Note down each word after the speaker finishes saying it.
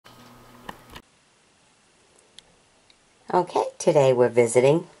Okay, today we're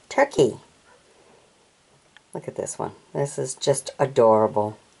visiting Turkey. Look at this one. This is just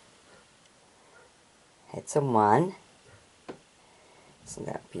adorable. It's a 1. Isn't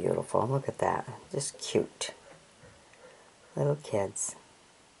that beautiful? Look at that. Just cute. Little kids.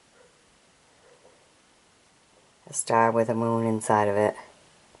 A star with a moon inside of it.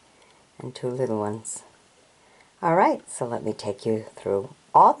 And 2 little ones. Alright, so let me take you through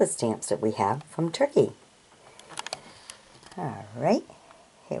all the stamps that we have from Turkey. Alright,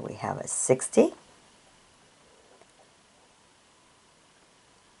 here we have a 60.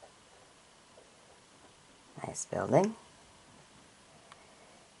 Nice building.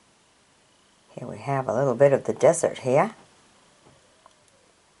 Here we have a little bit of the desert here.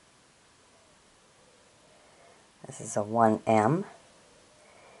 This is a 1M.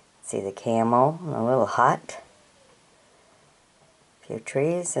 See the camel and a little hut. A few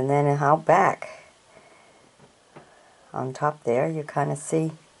trees, and then out back on top there you kind of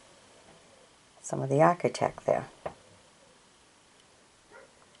see some of the architect there.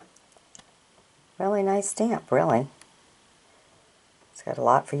 Really nice stamp, really. It's got a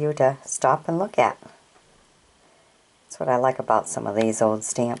lot for you to stop and look at. That's what I like about some of these old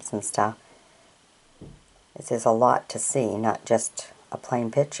stamps and stuff. There's a lot to see, not just a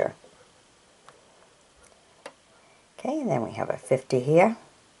plain picture. Okay, and then we have a 50 here.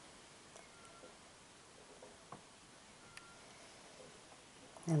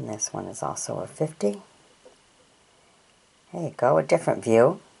 And this one is also a 50. There you go, a different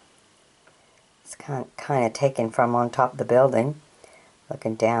view. It's kind of taken from on top of the building,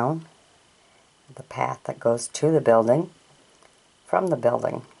 looking down the path that goes to the building from the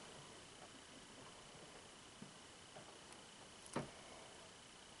building.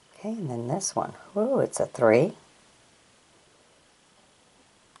 Okay, and then this one. Ooh, it's a 3.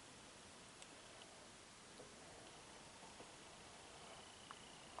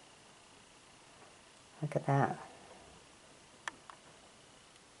 Look at that.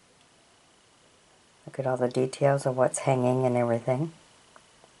 Look at all the details of what's hanging and everything.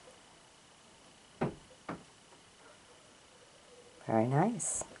 Very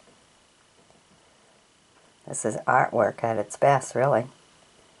nice. This is artwork at its best, really.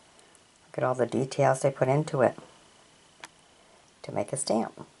 Look at all the details they put into it to make a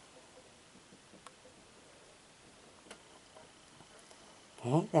stamp.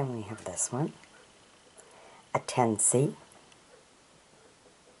 Okay, then we have this one. A 10C.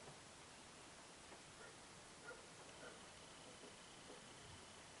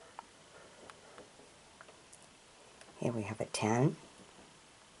 Here we have a 10.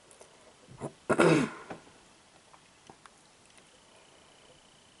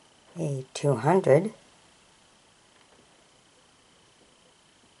 A 200.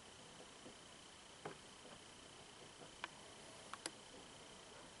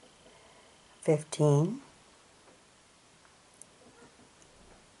 $15.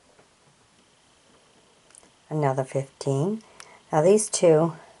 Another 15. Now these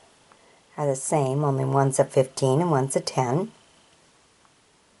two are the same, only one's a 15 and one's a 10.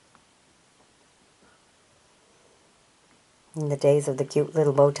 In the days of the cute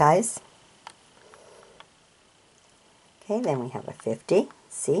little bow ties. Okay, then we have a 50.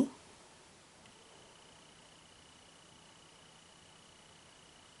 See?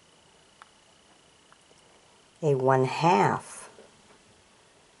 A 1/2.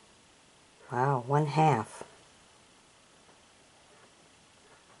 Wow, 1/2.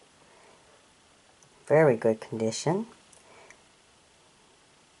 Very good condition.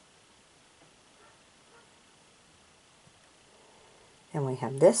 And we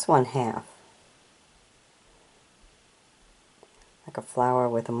have this 1/2. Like a flower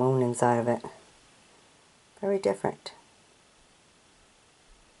with a moon inside of it. Very different.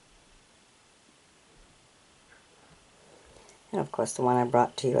 And of course the one I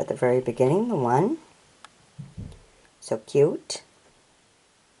brought to you at the very beginning, the 1. So cute.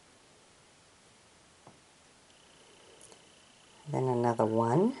 Then another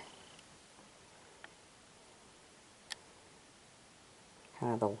 1.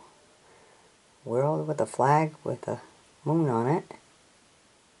 Kind of the world with a flag with a moon on it.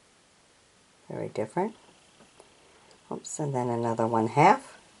 Very different. Oops, and then another 1/2.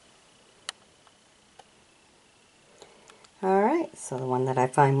 Alright, so the one that I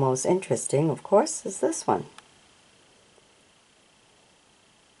find most interesting, of course, is this one.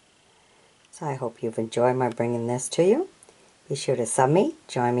 So I hope you've enjoyed my bringing this to you. Be sure to sub me,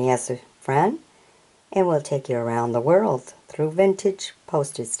 join me as a friend, and we'll take you around the world through vintage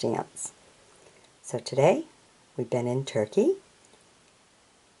postage stamps. So today, we've been in Turkey,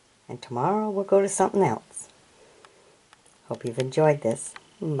 and tomorrow we'll go to something else. Hope you've enjoyed this.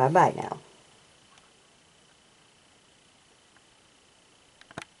 Bye-bye now.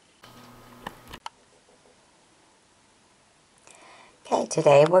 Okay,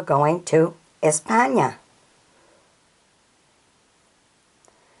 today we're going to España.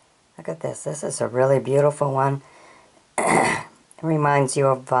 Look at this. This is a really beautiful one. It reminds you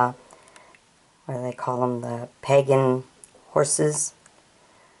of, what do they call them, the pagan horses,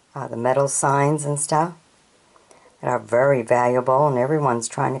 the metal signs and stuff that are very valuable, and everyone's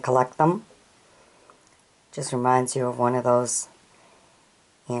trying to collect them. Just reminds you of one of those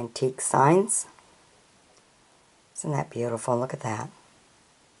antique signs. Isn't that beautiful? Look at that.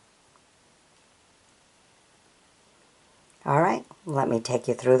 Alright, let me take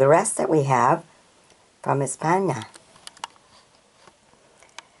you through the rest that we have from España.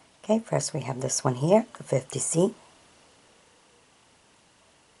 Okay, first we have this one here, the 50C.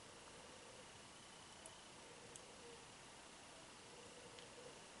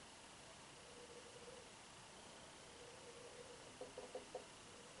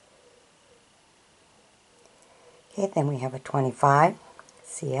 Okay, then we have a 25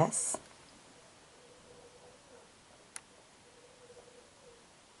 CS.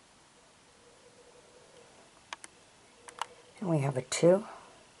 And we have a 2.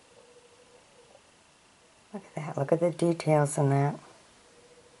 Look at that. Look at the details in that.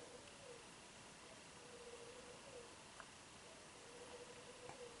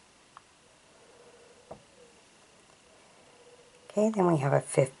 Okay, then we have a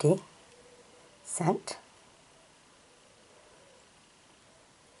 50 cent.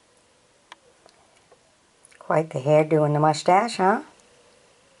 Quite the hairdo and the mustache, huh?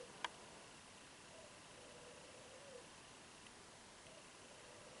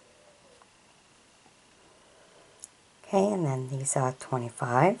 Okay, and then these are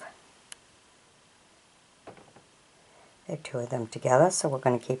 25. There are 2 of them together, so we're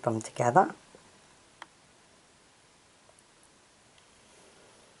going to keep them together.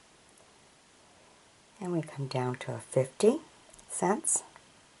 And we come down to a 50 cents.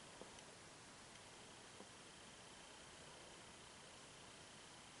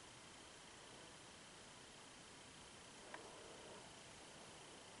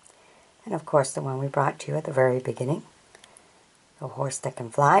 And of course the one we brought to you at the very beginning, the horse that can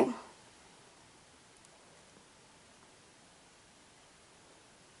fly.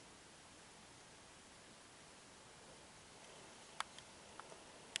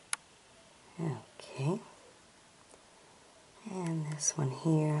 Okay. And this one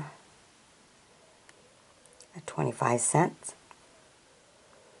here, at 25 cents.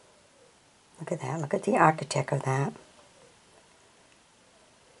 Look at that. Look at the architect of that.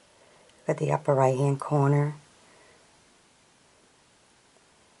 Look at the upper right hand corner.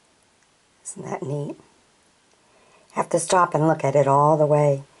 Isn't that neat? Have to stop and look at it all the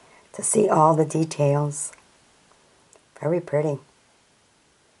way to see all the details. Very pretty.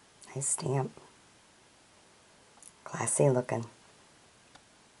 Nice stamp. Classy looking.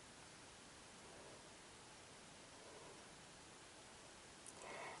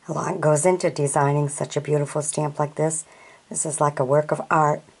 A lot goes into designing such a beautiful stamp like this. This is like a work of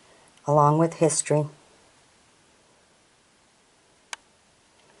art, along with history.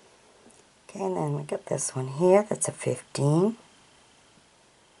 Okay, and then we got this one here, that's a 15.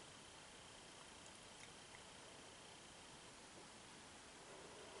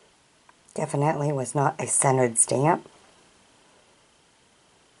 Definitely was not a centered stamp,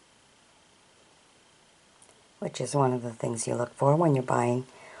 which is one of the things you look for when you're buying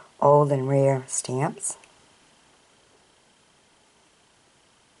old and rare stamps.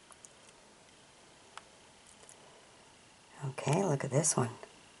 Okay, look at this one.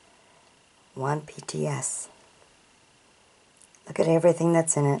 1 PTS. Look at everything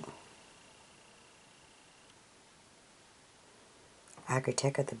that's in it.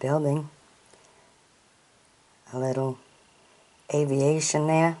 Architect of the building. A little aviation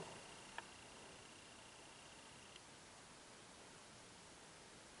there.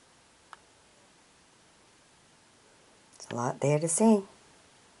 There's a lot there to see.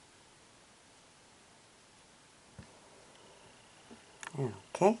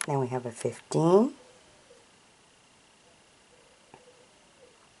 Okay, then we have a 15.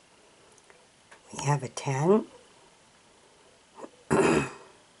 We have a 10. Have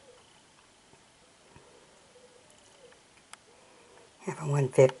a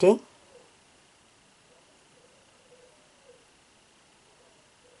 150.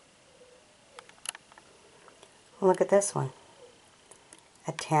 Look at this one.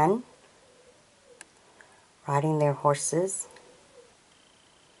 A 10. Riding their horses.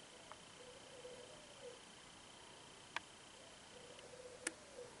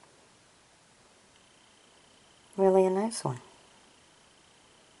 Really a nice one.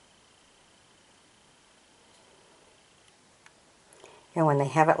 And when they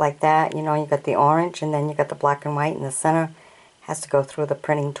have it like that, you know, you got the orange and then you got the black and white, and the center has to go through the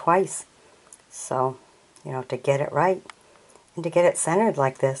printing twice. So, you know, to get it right and to get it centered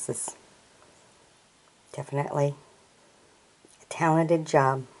like this is definitely a talented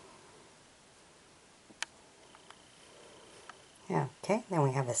job. Yeah, okay, then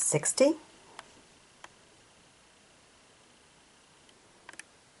we have a 60.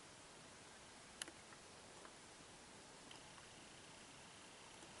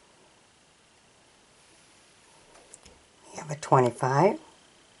 We have a 25.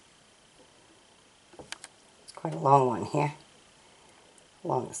 It's quite a long one here.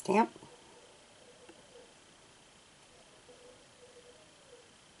 Long stamp.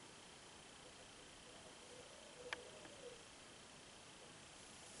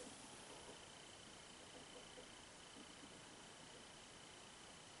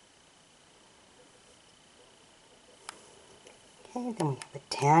 Okay, then we have a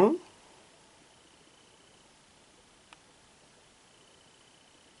 10.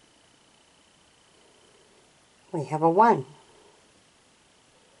 We have a 1.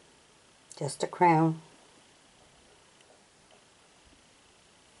 Just a crown.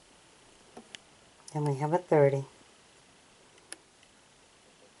 Then we have a 30.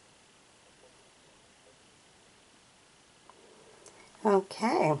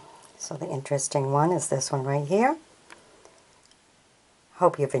 Okay, so the interesting one is this one right here.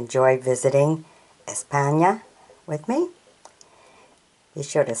 Hope you've enjoyed visiting España with me. Be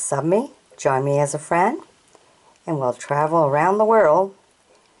sure to sub me, join me as a friend, and we'll travel around the world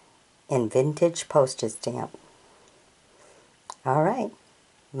in vintage postage stamp. All right,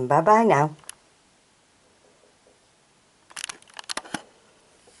 bye-bye now.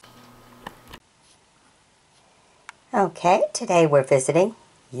 Okay, today we're visiting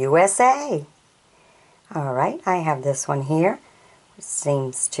USA. All right, I have this one here, which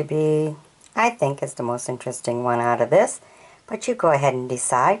seems to be, I think, is the most interesting one out of this. But you go ahead and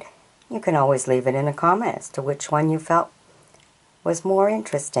decide. You can always leave it in a comment as to which one you felt was more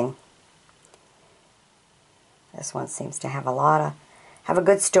interesting. This one seems to have a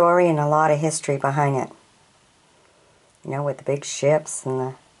good story and a lot of history behind it. You know, with the big ships and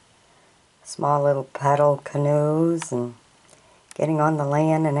the small little paddle canoes and getting on the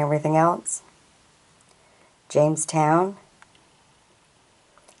land and everything else. Jamestown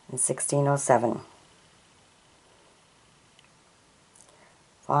in 1607.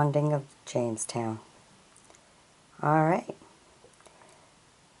 Founding of Jamestown. All right.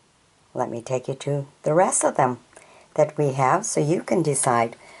 Let me take you to the rest of them that we have so you can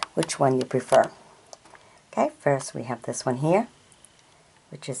decide which one you prefer. Okay, first we have this one here,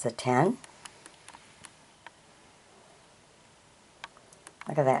 which is a 10.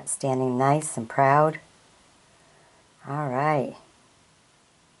 Look at that, standing nice and proud. All right.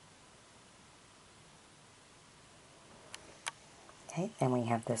 Okay, then we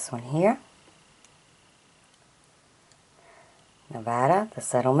have this one here. Nevada, the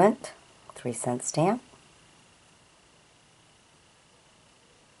settlement, 3-cent stamp.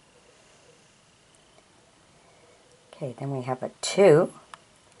 Okay, then we have a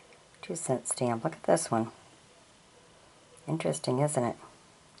 2-cent stamp. Look at this one. Interesting, isn't it?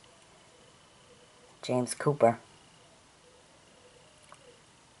 James Cooper.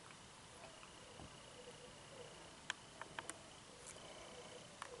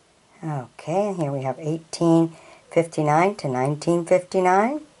 Okay, and here we have 1859 to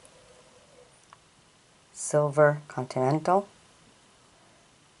 1959. Silver Continental.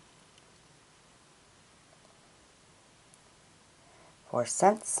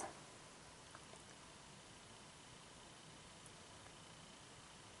 $0.04.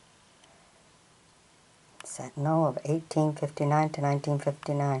 Sentinel of 1859 to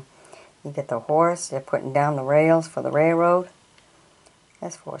 1959. You get the horse, they're putting down the rails for the railroad.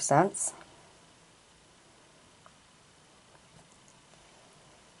 That's 4 cents.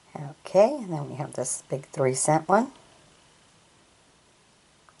 Okay, and then we have this big 3-cent one.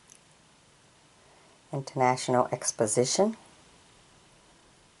 International Exposition.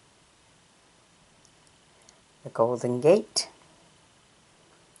 The Golden Gate.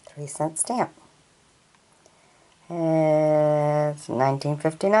 3-cent stamp. It's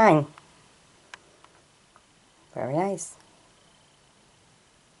 1959. Very nice.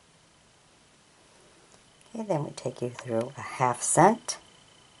 Okay, then we take you through a 1/2 cent.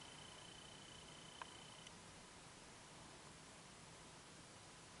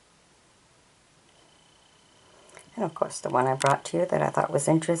 And of course the one I brought to you that I thought was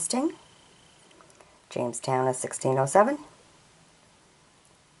interesting Jamestown of 1607.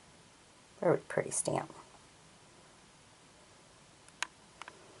 Very pretty stamp.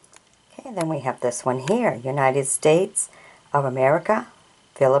 Okay, then we have this one here, United States of America,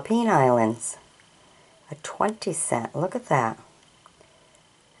 Philippine Islands. A 20-cent. Look at that.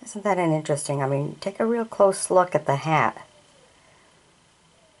 Isn't that an interesting? I mean, take a real close look at the hat.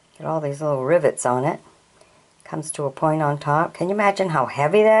 Get all these little rivets on it. Comes to a point on top. Can you imagine how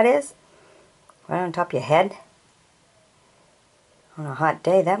heavy that is? Right on top of your head. On a hot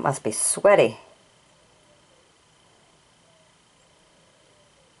day, that must be sweaty.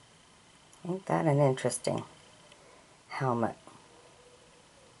 Ain't that an interesting helmet?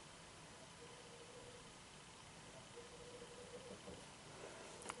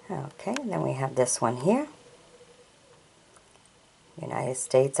 Okay, and then we have this one here. United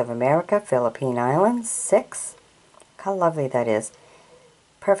States of America, Philippine Islands, 6. Look how lovely that is.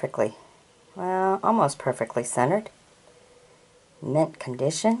 Perfectly, well, almost perfectly centered. Mint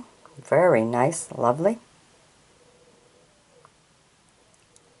condition. Very nice, lovely.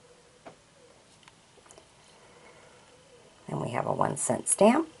 And we have a 1-cent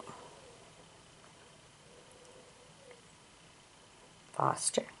stamp.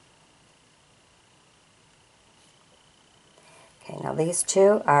 Foster. Okay, now these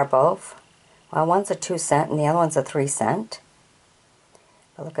two are both, well, one's a 2-cent and the other one's a 3-cent.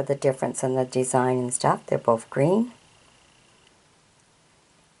 But look at the difference in the design and stuff. They're both green.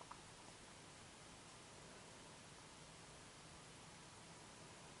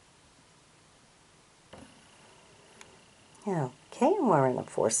 Okay, and we're in the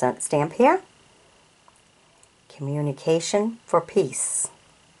 4-cent stamp here. Communication for peace.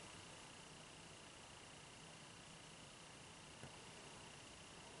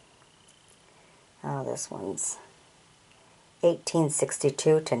 Oh, this one's 1862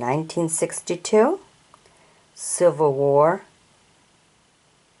 to 1962. Civil War.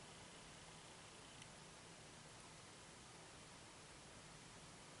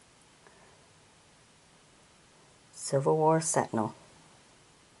 Civil War Sentinel.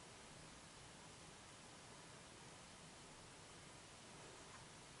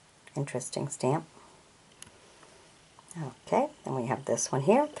 Interesting stamp. Okay, then we have this one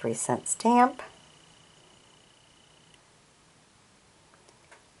here, 3-cent stamp.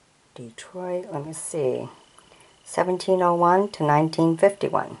 Detroit, let me see, 1701 to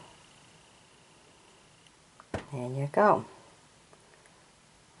 1951. There you go.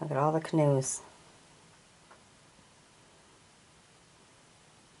 Look at all the canoes.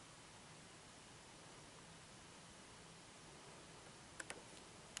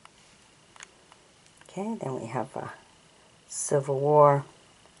 Okay, then we have a Civil War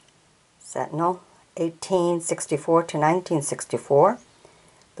Sentinel, 1864 to 1964.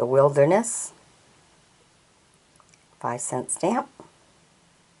 The Wilderness, 5-cent stamp.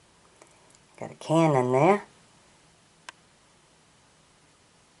 Got a cannon there.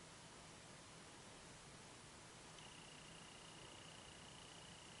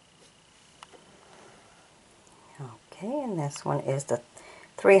 Okay, and this one is the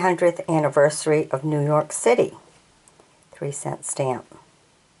 300th anniversary of New York City, 3-cent stamp.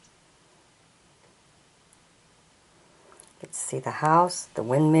 Get to see the house, the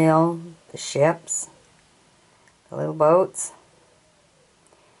windmill, the ships, the little boats,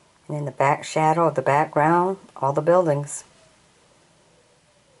 and in the back shadow of the background, all the buildings.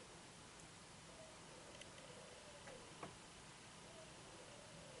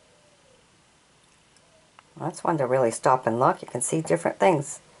 Well, that's one to really stop and look. You can see different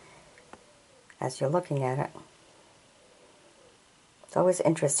things as you're looking at it. It's always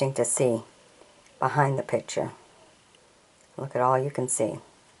interesting to see behind the picture. Look at all you can see.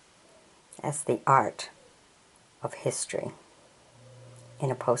 That's the art of history in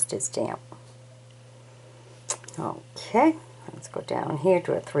a postage stamp. Okay, let's go down here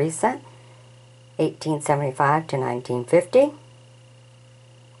to a 3-cent, 1875 to 1950.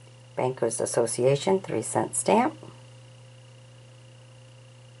 Bankers Association, 3-cent stamp.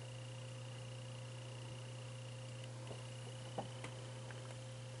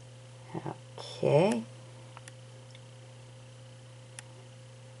 Okay.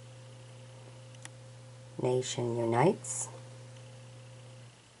 Nation Unites.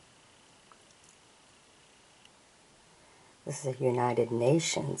 This is a United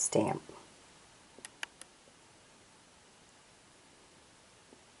Nations stamp.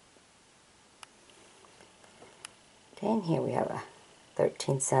 Okay, and here we have a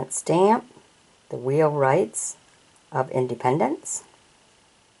 13-cent stamp. The Wheelwrights of Independence.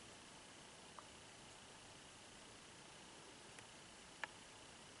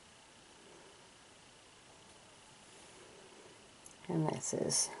 And this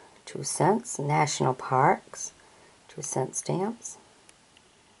is 2 cents, National Parks, 2-cent stamps.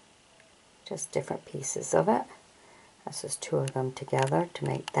 Just different pieces of it. This is 2 of them together to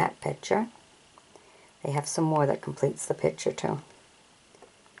make that picture. They have some more that completes the picture too.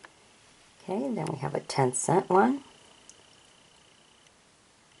 Okay, then we have a 10-cent one.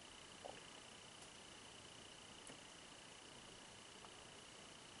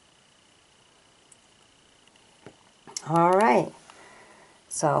 All right,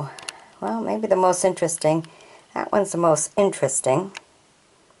 so, well, maybe the most interesting, that one's the most interesting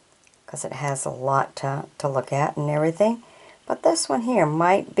because it has a lot to look at and everything. But this one here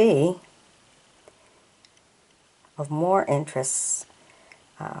might be of more interest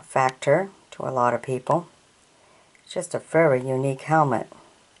factor to a lot of people. It's just a very unique helmet.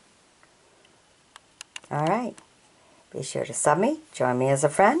 All right, be sure to sub me, join me as a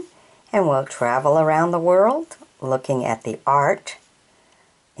friend, and we'll travel around the world looking at the art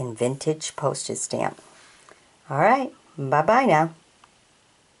in vintage postage stamp. All right, bye-bye now.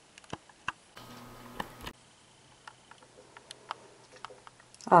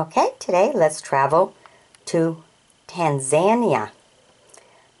 Okay, today let's travel to Tanzania.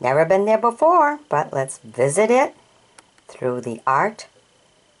 Never been there before, but let's visit it through the art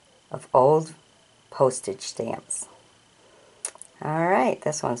of old postage stamps. All right,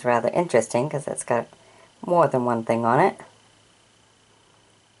 this one's rather interesting because it's got more than one thing on it.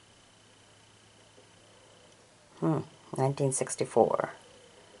 1964.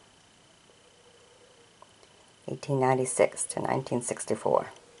 1896 to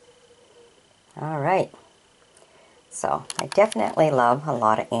 1964. All right. So I definitely love a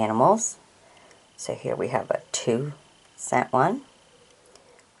lot of animals. So here we have a 2-cent one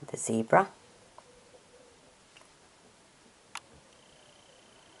with a zebra.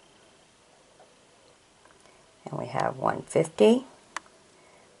 And we have 150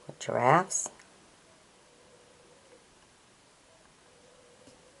 with giraffes.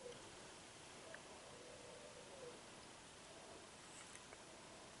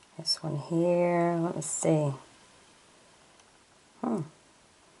 This one here, let me see.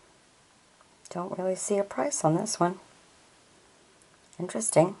 Don't really see a price on this one.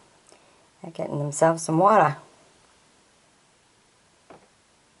 Interesting. They're getting themselves some water.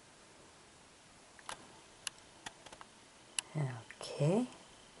 Okay.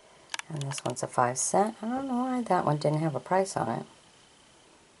 And this one's a 5-cent. I don't know why that one didn't have a price on it.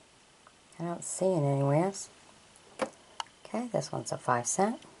 I don't see it anywhere. Okay, this one's a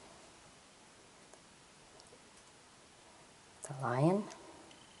 5-cent. The lion.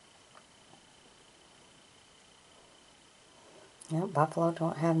 Yeah, buffalo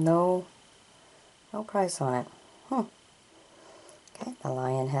don't have no price on it. Okay, the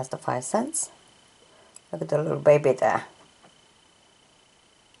lion has the 5 cents. Look at the little baby there.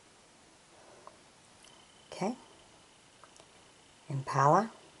 Okay.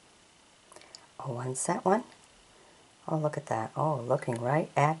 Impala. A 1-cent one. Oh, look at that. Oh, looking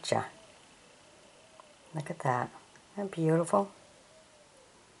right at ya. Look at that. Isn't that beautiful?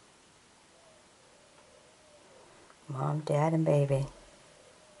 Mom, Dad, and baby.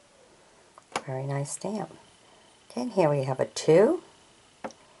 Very nice stamp. Okay, and here we have a 2.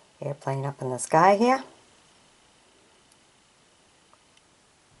 Airplane up in the sky here.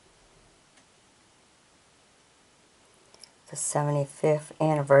 The 75th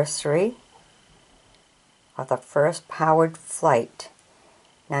anniversary of the first powered flight,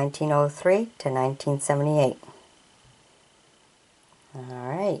 1903 to 1978.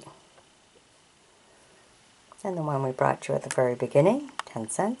 Alright. And the one we brought you at the very beginning,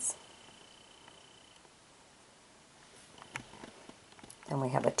 10 cents. Then we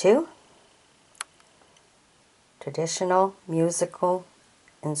have a 2. Traditional musical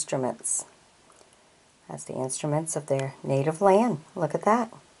instruments. That's the instruments of their native land. Look at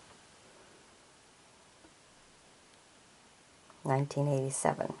that.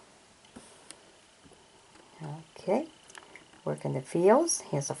 1987. Okay. Work in the fields.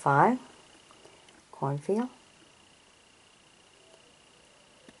 Here's a 5. Cornfield.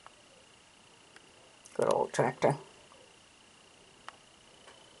 Good old tractor.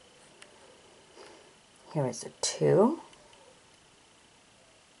 Here is a 2.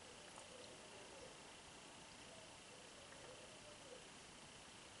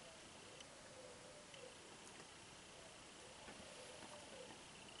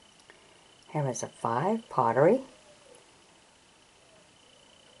 Here is a 5, pottery.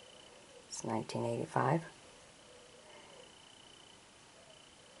 It's 1985.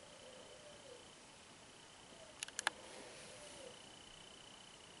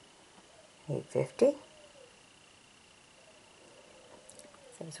 $8.50.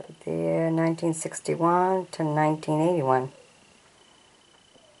 These were there 1961 to 1981.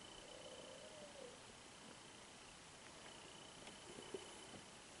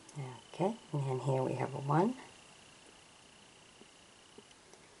 Okay, and then here we have a 1. Look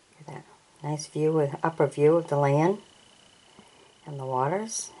at that. Nice view, with upper view of the land and the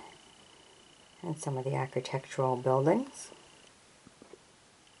waters and some of the architectural buildings.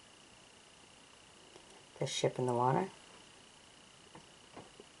 The ship in the water.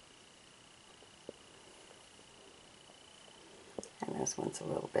 And this one's a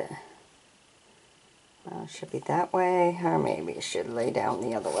little bit, well, it should be that way, or maybe it should lay down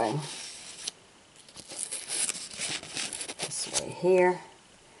the other way. This way here,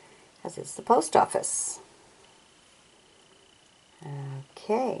 as it's the post office.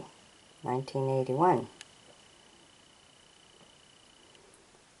 Okay, 1981.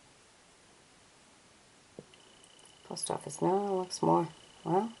 Post office, no, it looks more,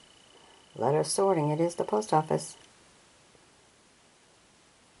 well, letter sorting, it is the post office.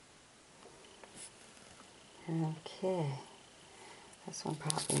 Okay, this one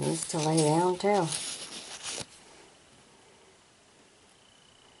probably needs to lay down too.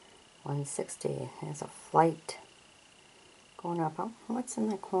 160, there's a flight going up. Oh, what's in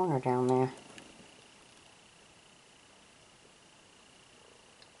that corner down there?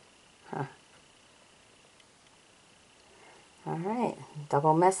 Huh. Alright,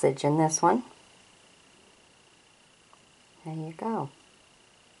 double message in this one. There you go.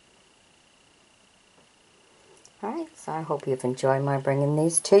 Alright, so I hope you've enjoyed my bringing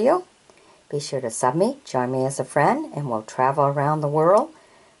these to you. Be sure to sub me, join me as a friend, and we'll travel around the world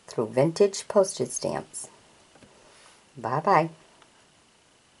through vintage postage stamps. Bye-bye.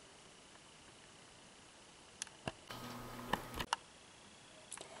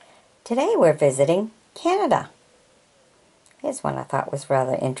 Today we're visiting Canada. Here's one I thought was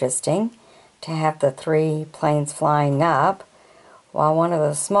rather interesting, to have the 3 planes flying up while one of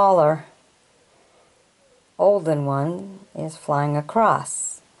the smaller olden one is flying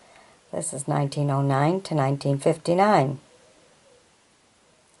across. This is 1909 to 1959.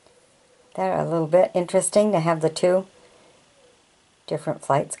 They're a little bit interesting to have the 2 different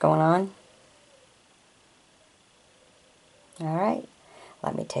flights going on. Alright,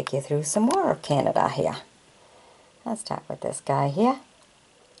 let me take you through some more of Canada here. Let's start with this guy here.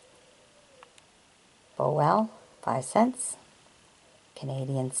 Bowell, 5 cents.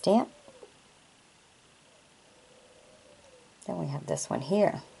 Canadian stamp. Then we have this one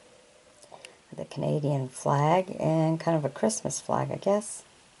here. The Canadian flag and kind of a Christmas flag, I guess.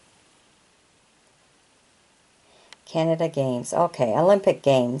 Canada Games. Okay, Olympic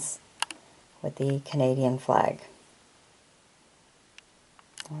Games with the Canadian flag.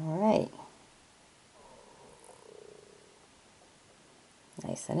 Alright.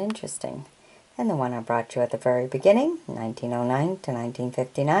 Nice and interesting. And the one I brought you at the very beginning, 1909 to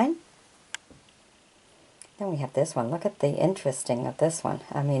 1959. Then we have this one. Look at the interesting of this one.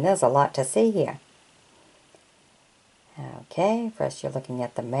 I mean, there's a lot to see here. Okay, first you're looking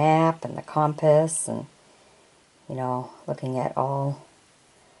at the map and the compass and, you know, looking at all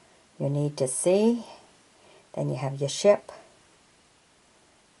you need to see. Then you have your ship.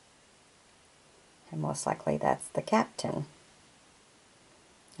 And most likely that's the captain.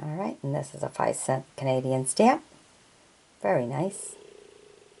 Alright, and this is a 5-cent Canadian stamp. Very nice.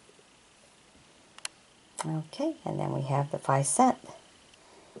 Okay, and then we have the 5 cent.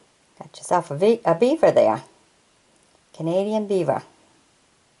 Got yourself a beaver there. Canadian beaver.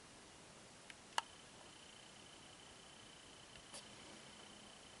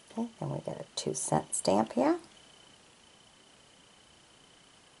 Okay, then we got a 2 cent stamp here.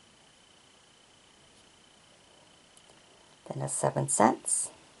 Then a 7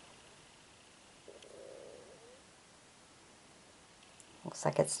 cents. Looks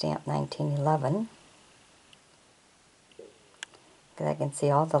like it's stamped 1911. I can see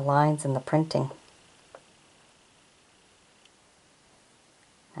all the lines in the printing.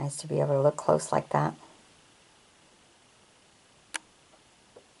 Nice to be able to look close like that.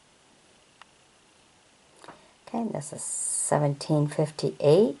 Okay, this is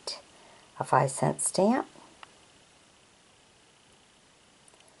 1758, a 5-cent stamp.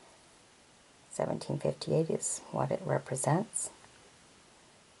 1758 is what it represents.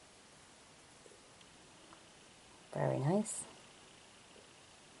 Very nice.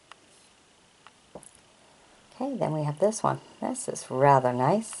 Okay, then we have this one. This is rather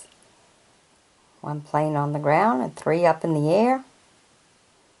nice. 1 plane on the ground and 3 up in the air.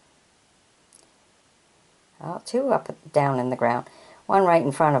 Oh, 2 up down in the ground. 1 right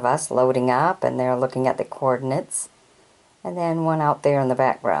in front of us loading up, and they're looking at the coordinates And then one out there in the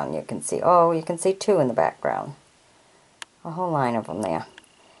background you can see. Oh, you can see two in the background. A whole line of them there.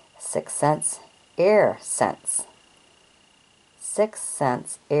 6 cents, air cents. 6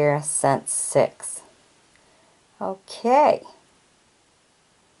 cents, air cents 6. Okay.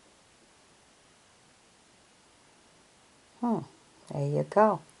 There you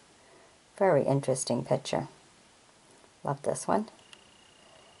go. Very interesting picture. Love this one.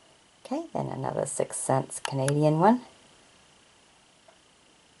 Okay, then another 6 cents Canadian one.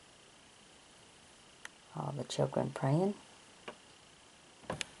 All the children praying.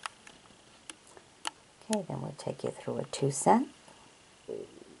 Okay, then we'll take you through a 2 cent.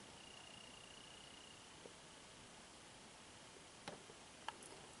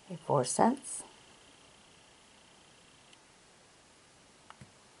 A 4 cents.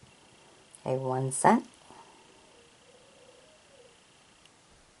 A 1 cent.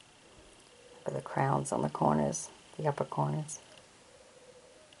 For the crowns on the corners, the upper corners.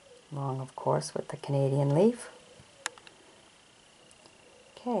 Along, of course, with the Canadian leaf.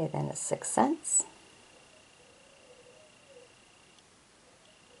 Okay, then a 6 cents.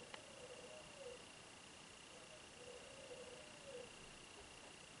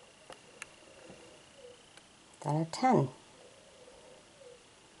 Then a 10.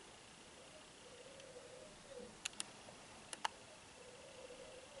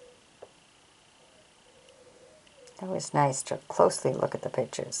 It was nice to closely look at the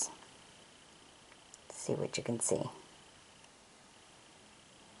pictures. See what you can see.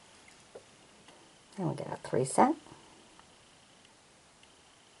 Then we get a 3 cent.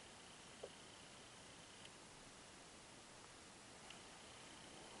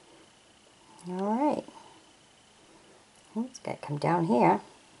 Alright. It's got to come down here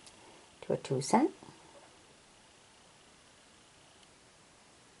to a 2 cent.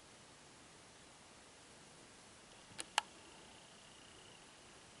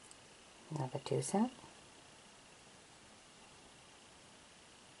 Another 2 cent.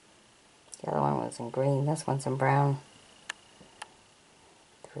 The other one was in green, this one's in brown.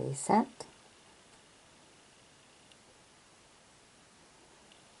 3 cent.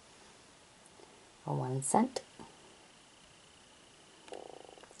 A 1 cent.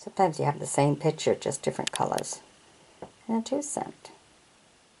 Sometimes you have the same picture, just different colors. And a 2 cent.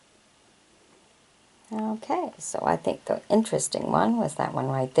 Okay, so I think the interesting one was that one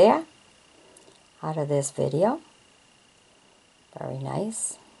right there, out of this video. Very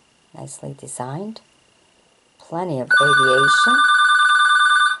nice, nicely designed. Plenty of aviation.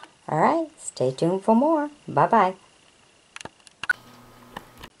 Alright, stay tuned for more. Bye-bye.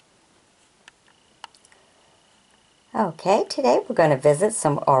 Okay, today we're going to visit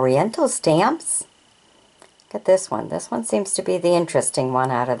some Oriental stamps. Look at this one. This one seems to be the interesting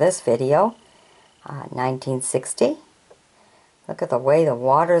one out of this video. 1960. Look at the way the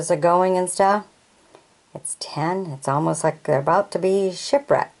waters are going and stuff. It's 10. It's almost like they're about to be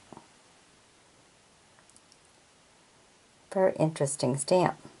shipwrecked. Very interesting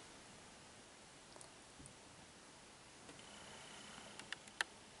stamp.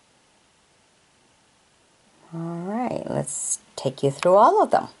 Alright, let's take you through all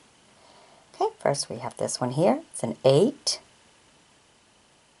of them. Okay, first we have this one here. It's an 8.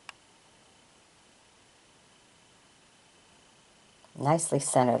 Nicely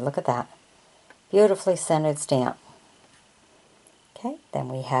centered. Look at that. Beautifully centered stamp. Okay, then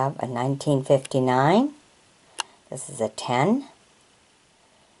we have a 1959. This is a 10.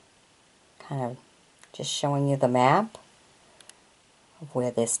 Kind of just showing you the map of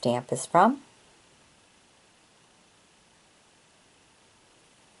where this stamp is from.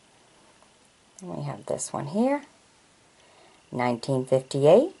 And we have this one here.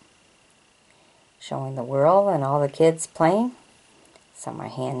 1958. Showing the world and all the kids playing. Some are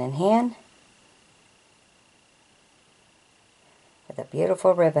hand in hand. With a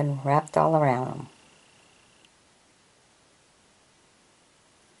beautiful ribbon wrapped all around them.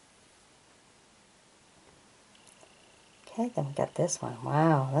 Okay, then we got this one.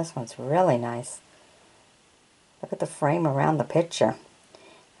 Wow, this one's really nice. Look at the frame around the picture.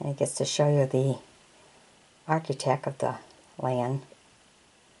 And it gets to show you the architect of the land.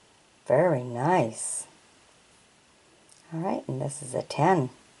 Very nice. Alright, and this is a 10.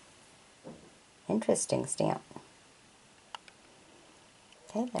 Interesting stamp.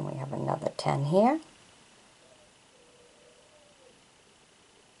 Okay, then we have another 10 here.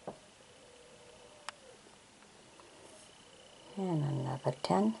 And another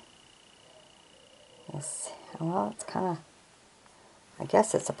 10. Yes, well, it's kind of, I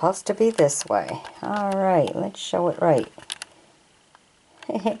guess it's supposed to be this way. Alright, let's show it right.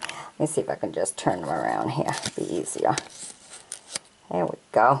 Let me see if I can just turn them around here. It'll be easier. There we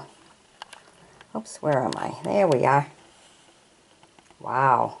go. Oops, where am I? There we are.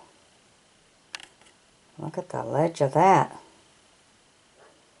 Wow. Look at the ledge of that.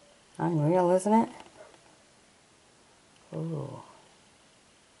 Unreal, isn't it? Ooh.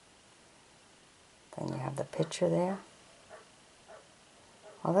 Then you have the picture there.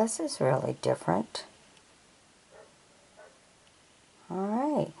 Well, this is really different.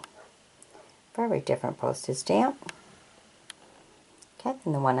 Alright. Very different postage stamp. Okay,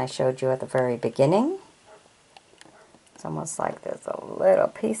 and the one I showed you at the very beginning. It's almost like there's a little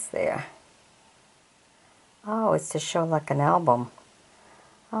piece there. Oh, it's to show like an album.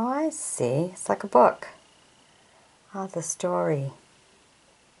 Oh, I see. It's like a book. Oh, the story.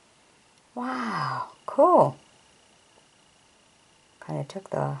 Wow, cool. Kind of took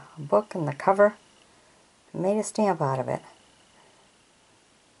the book and the cover and made a stamp out of it.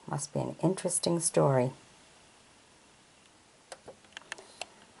 Must be an interesting story.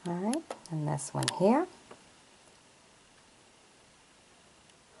 Alright, and this one here.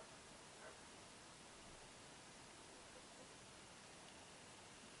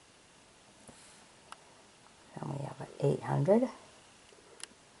 And we have an 800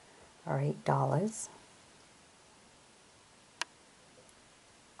 or $8.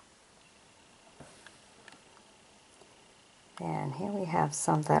 And here we have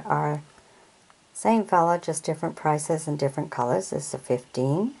some that are same fella, just different prices and different colors. This is a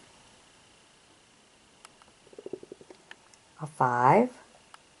 15, a 5.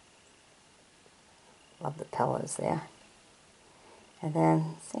 Love the pillars there. And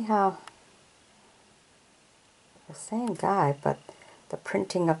then see how the same guy, but the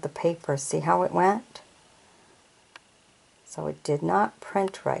printing of the paper, see how it went? So it did not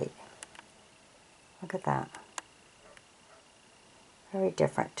print right. Look at that. Very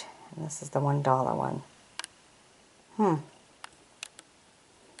different. And this is the $1 one.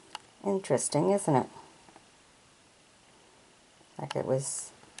 Interesting, isn't it? Like it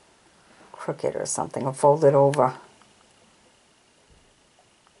was crooked or something, or folded over.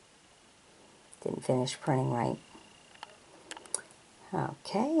 Didn't finish printing right.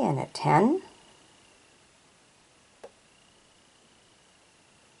 Okay, and a 10.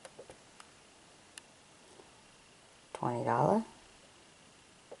 $20.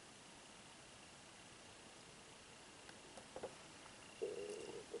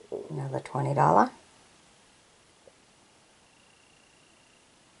 Another $20.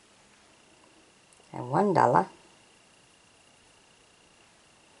 And $1.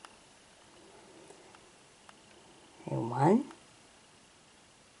 A 1.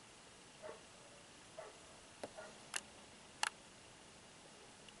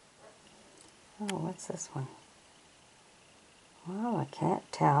 Oh, what's this one? Well, I can't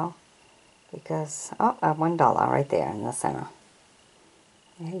tell because, oh, $1 right there in the center.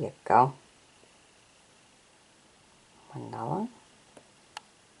 There you go. $1.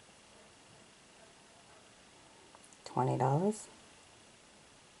 $20.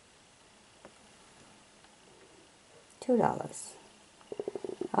 $2.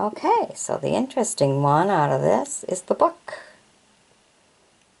 Okay, so the interesting one out of this is the book.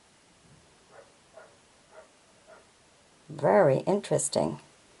 Very interesting.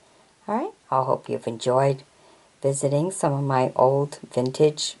 Alright, I hope you've enjoyed visiting some of my old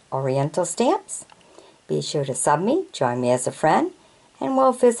vintage Oriental stamps. Be sure to sub me, join me as a friend, and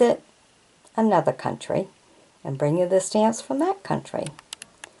we'll visit another country and bring you the stamps from that country.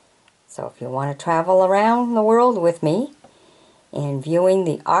 So if you want to travel around the world with me and viewing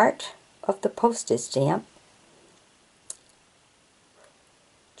the art of the postage stamp,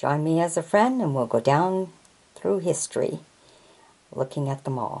 join me as a friend and we'll go down through history looking at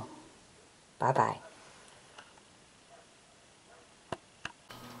them all. Bye-bye.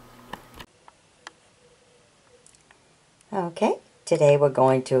 Okay, today we're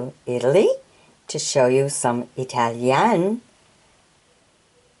going to Italy to show you some Italian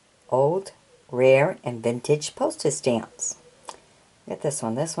old, rare, and vintage postage stamps. Look at this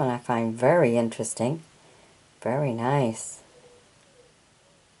one. This one I find very interesting. Very nice.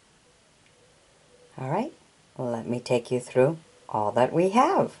 Alright, let me take you through all that we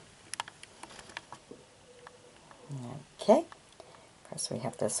have. Okay, first we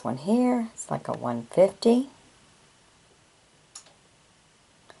have this one here. It's like a 150.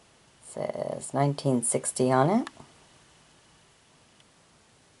 Says 1960 on it.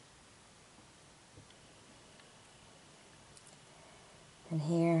 And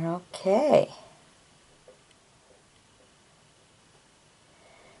here, okay.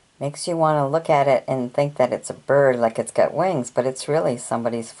 Makes you want to look at it and think that it's a bird, like it's got wings, but it's really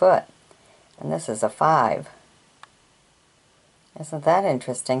somebody's foot. And this is a 5. Isn't that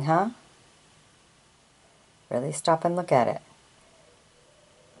interesting, huh? Really stop and look at it.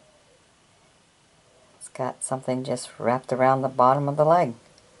 It's got something just wrapped around the bottom of the leg.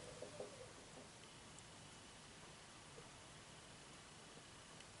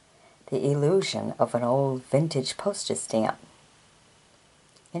 The illusion of an old vintage postage stamp.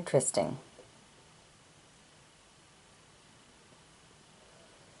 Interesting.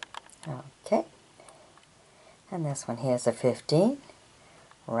 Okay. And this one here is a 15.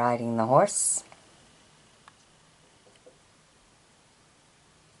 Riding the horse.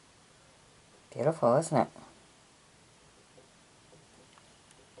 Beautiful, isn't it?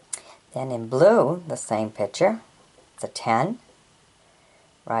 Then in blue, the same picture. It's a 10.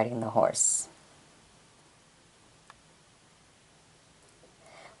 Riding the horse.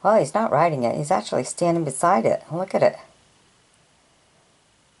 Well, he's not riding it. He's actually standing beside it. Look at it.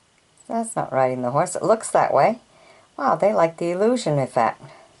 That's not riding the horse. It looks that way. Wow, they like the illusion effect.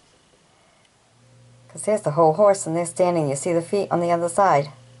 Because there's the whole horse and they're standing. You see the feet on the other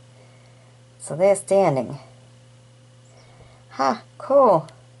side. So they're standing. Ha, cool.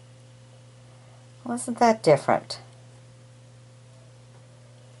 Wasn't that different?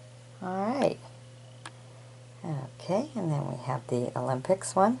 Alright. Okay, and then we have the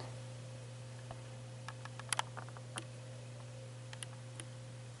Olympics one.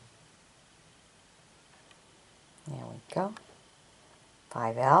 There we go.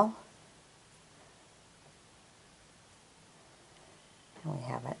 5L. And we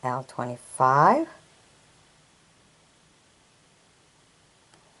have an L25.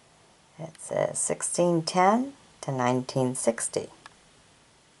 It says 1610 to 1960.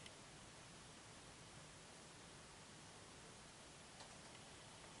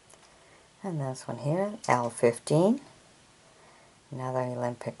 And this one here, L15. Another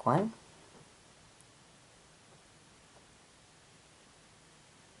Olympic one.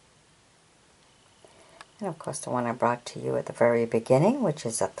 And of course the one I brought to you at the very beginning, which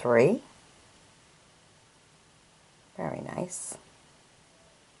is a 3. Very nice.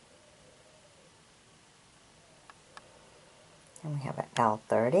 And we have an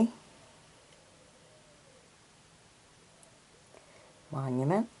L30.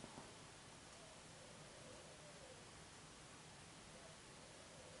 Monument.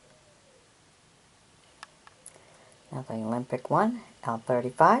 Another Olympic one,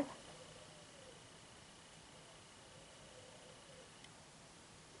 L35.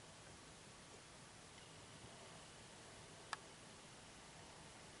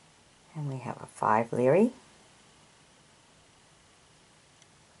 And we have a 5 Leary.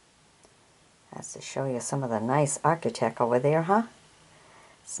 That's to show you some of the nice architect over there, huh?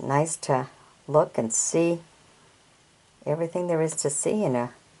 It's nice to look and see everything there is to see in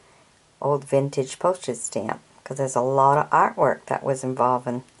a old vintage postage stamp, because there's a lot of artwork that was involved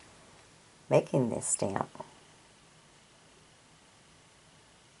in making this stamp.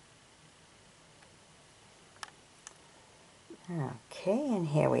 Okay, and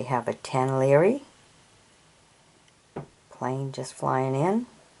here we have a 10 Leary. Plane just flying in.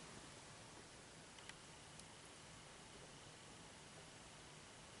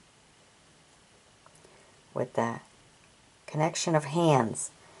 With that connection of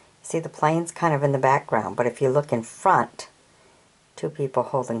hands. See, the plane's kind of in the background, but if you look in front, 2 people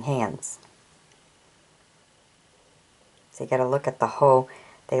holding hands. So you got to look at the whole.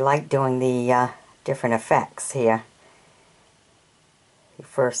 They like doing the different effects here. You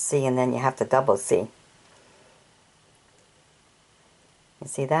first see and then you have to double see. You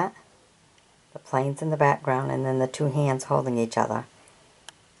see that? The plane's in the background and then the 2 hands holding each other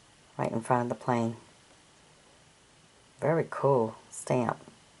right in front of the plane. Very cool stamp.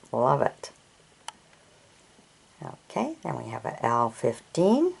 Love it. Okay, then we have an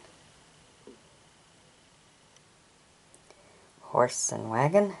L15. Horse and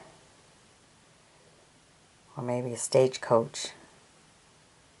wagon. Or maybe a stagecoach.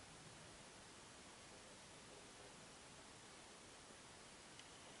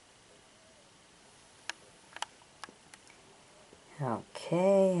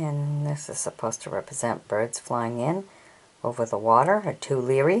 Okay, and this is supposed to represent birds flying in over the water, a 2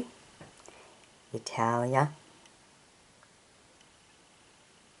 Leary, Italia,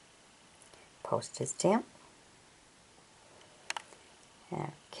 postage stamp.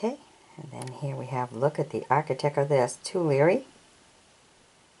 Okay, and then here we have, look at the architect of this, 2 Leary.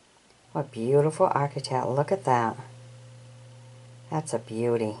 What beautiful architect, look at that. That's a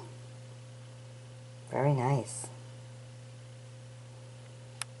beauty. Very nice.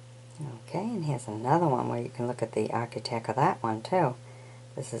 Okay, and here's another one where you can look at the architect of that one too.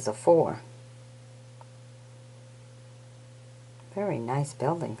 This is a 4. Very nice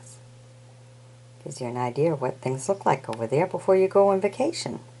buildings. Gives you an idea of what things look like over there before you go on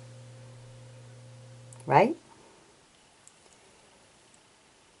vacation. Right?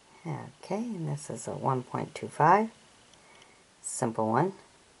 Okay, and this is a 1.25. Simple one.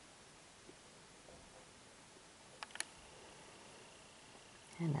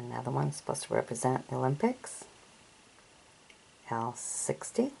 And another one supposed to represent the Olympics.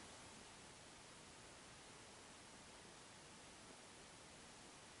 L60.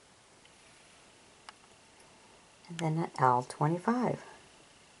 And then an L25.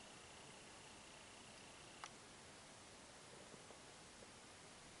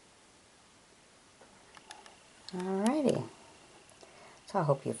 Alrighty. So I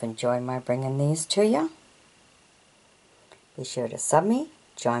hope you've enjoyed my bringing these to you. Be sure to sub me,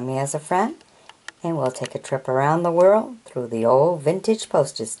 join me as a friend, and we'll take a trip around the world through the old vintage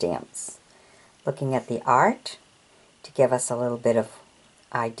postage stamps, looking at the art to give us a little bit of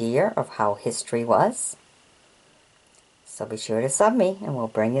idea of how history was. So be sure to sub me and we'll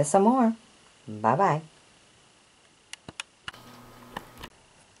bring you some more. Bye-bye.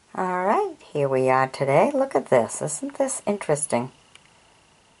 Alright, here we are today. Look at this. Isn't this interesting?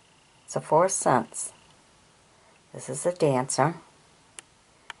 It's a 4 cents. This is a dancer.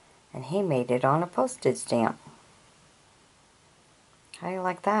 And he made it on a postage stamp. How do you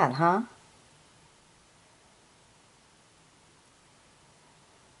like that, huh?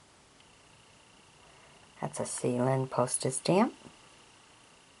 That's a Sealand postage stamp.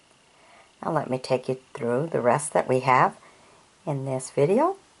 Now let me take you through the rest that we have in this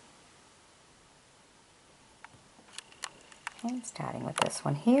video. And starting with this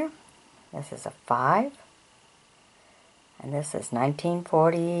one here. This is a 5. And this is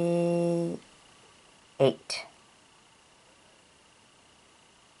 1948.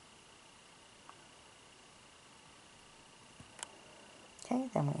 Okay,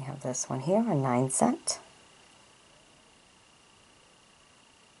 then we have this one here, a 9 cent.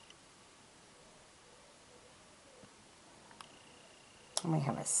 And we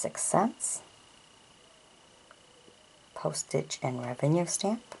have a 6 cents. Postage and revenue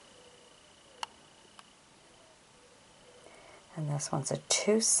stamp. And this one's a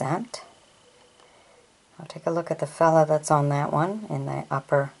 2 cent. I'll take a look at the fella that's on that one in the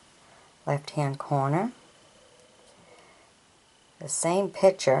upper left-hand corner. The same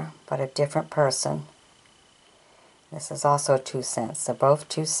picture, but a different person. This is also 2 cents. They're both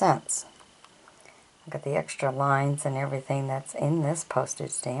 2 cents. Look at the extra lines and everything that's in this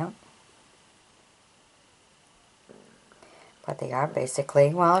postage stamp. But they are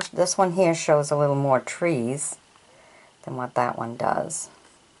basically, well, this one here shows a little more trees than what that one does.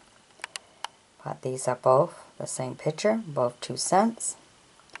 But these are both the same picture, both 2 cents,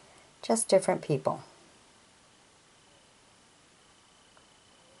 just different people.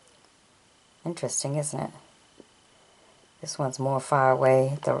 Interesting, isn't it? This one's more far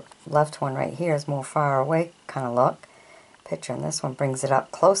away. The left one right here is more far away kind of look picture, and this one brings it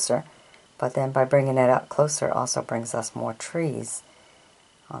up closer. But then by bringing it up closer, it also brings us more trees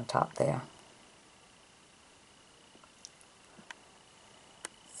on top there.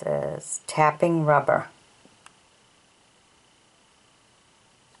 It says tapping rubber.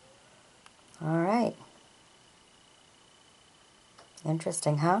 Alright.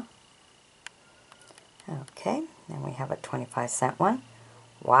 Interesting, huh? Okay, then we have a 25-cent one.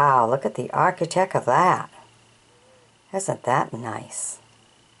 Wow, look at the architect of that. Isn't that nice?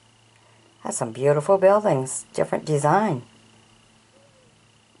 That's some beautiful buildings, different design.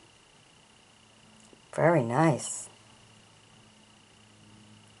 Very nice.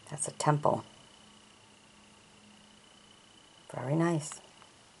 That's a temple. Very nice.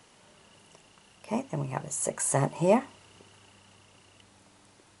 Okay, then we have a 6 cent here.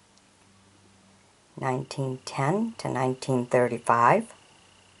 1910 to 1935.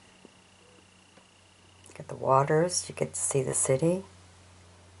 Get the waters, you get to see the city.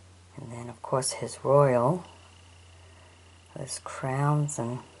 And then of course his royal, his crowns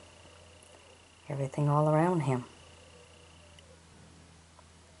and everything all around him.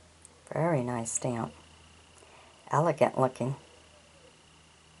 Very nice stamp. Elegant looking.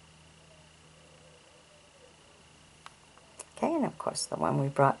 Okay, and of course the one we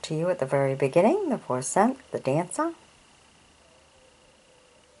brought to you at the very beginning, the 4 cent, the dancer.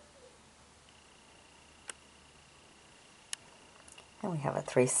 And we have a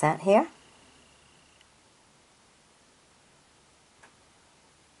 3 cent here.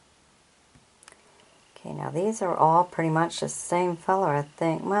 Okay, now Now these are all pretty much the same fella, I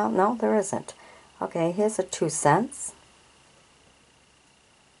think. Well, no, there isn't. Okay, here's a 2 cents.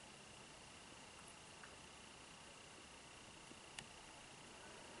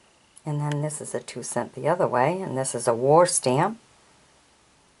 And then this is a 2 cent the other way, and this is a war stamp.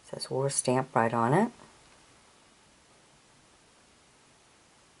 It says war stamp right on it.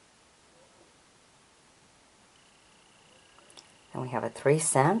 And we have a 3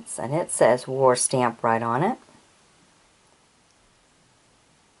 cents, and it says war stamp right on it.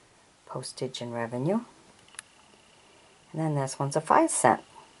 Postage and revenue. And then this one's a 5 cent.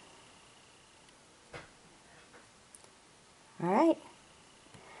 Alright.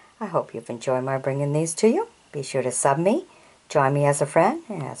 I hope you've enjoyed my bringing these to you. Be sure to sub me, join me as a friend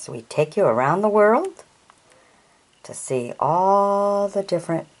as we take you around the world to see all the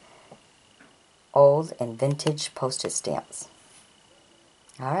different old and vintage postage stamps.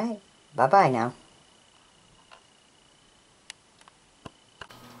 Alright, bye-bye now.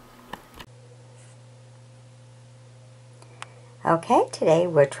 Okay, today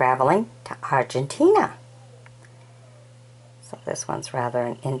we're traveling to Argentina. So this one's rather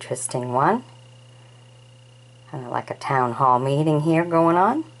an interesting one. Kind of like a town hall meeting here going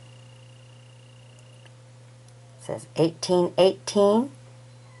on. It says 1818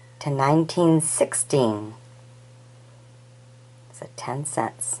 to 1916. It's a 10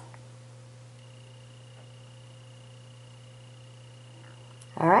 cents.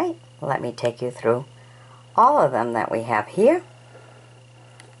 Alright, let me take you through all of them that we have here.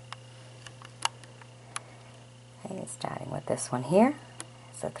 Okay, starting with this one here.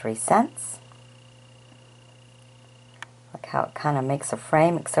 It's a 3 cents. Look how it kind of makes a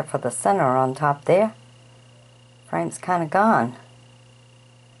frame, except for the center on top there. Frame's kind of gone.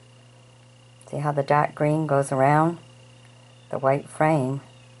 See how the dark green goes around the white frame?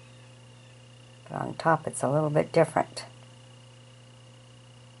 But on top it's a little bit different.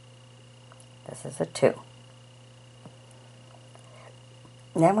 This is a 2.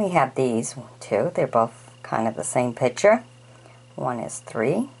 And then we have these two. They're both kind of the same picture. One is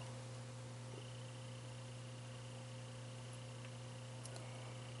 3.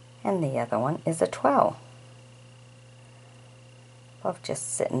 And the other one is a 12. Both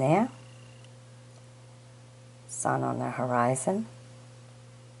just sitting there. Sun on the horizon.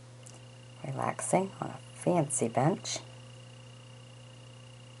 Relaxing on a fancy bench.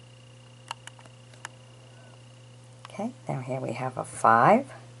 Okay, now here we have a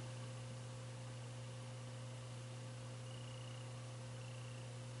 5.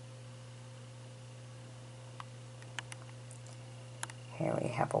 Here we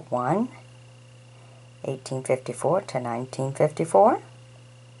have a 1, 1854 to 1954.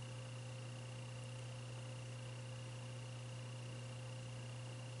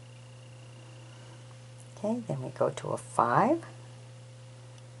 Okay, then we go to a 5.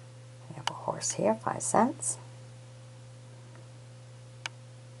 We have a horse here, 5 cents.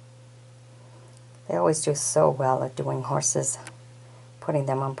 They always do so well at doing horses, putting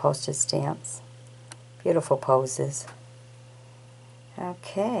them on postage stamps. Beautiful poses.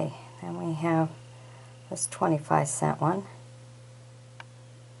 Okay, then we have this 25 cent one.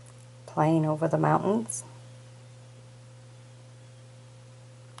 Plane over the mountains.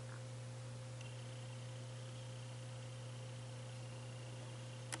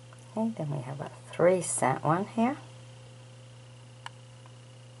 Okay, then we have a 3 cent one here.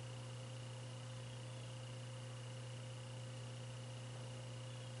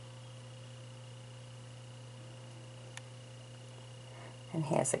 And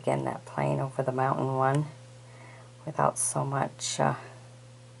here's again that plane over the mountain one without so much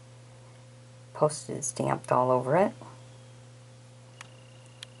postage stamped all over it.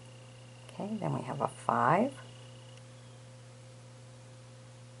 Okay, then we have a 5.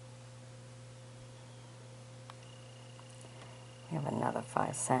 We have another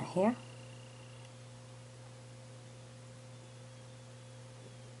 5 cent here.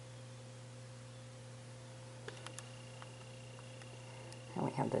 And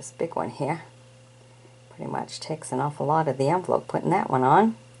we have this big one here. Pretty much takes an awful lot of the envelope putting that one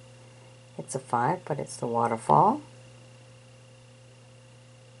on. It's a 5, but it's the waterfall.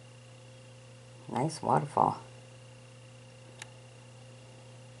 Nice waterfall.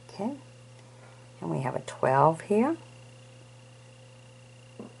 Okay. And we have a 12 here.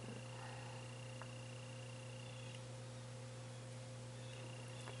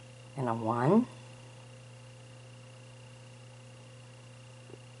 And a 1.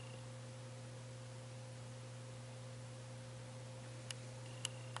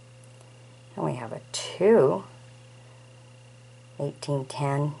 And we have a 2,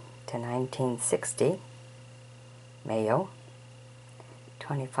 1810 to 1960. Mayo.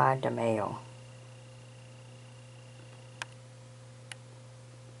 25 de Mayo.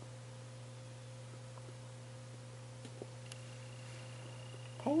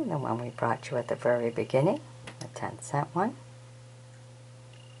 Okay, the one we brought you at the very beginning, the 10-cent one.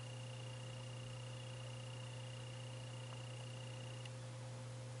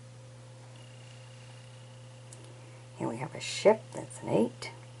 Here we have a ship, that's an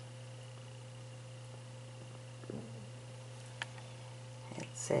 8. It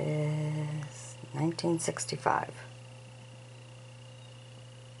says 1965.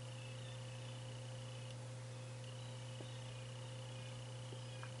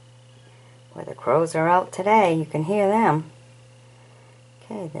 Where the crows are out today, you can hear them.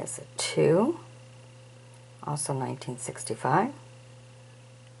 Okay, there's a 2, also 1965.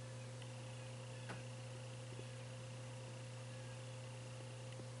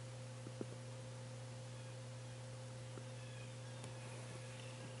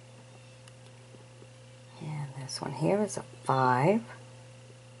 And this one here is a 5.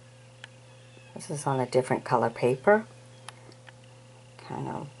 This is on a different color paper. Kind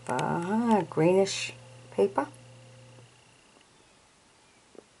of greenish paper.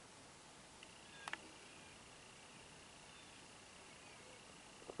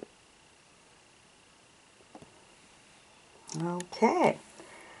 Okay,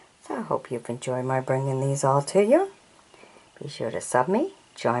 so I hope you've enjoyed my bringing these all to you. Be sure to sub me,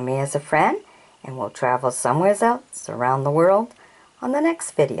 join me as a friend, and we'll travel somewhere else around the world on the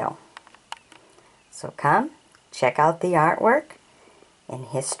next video. So come, check out the artwork in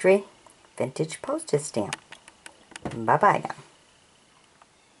History Vintage Postage Stamp. Bye-bye now.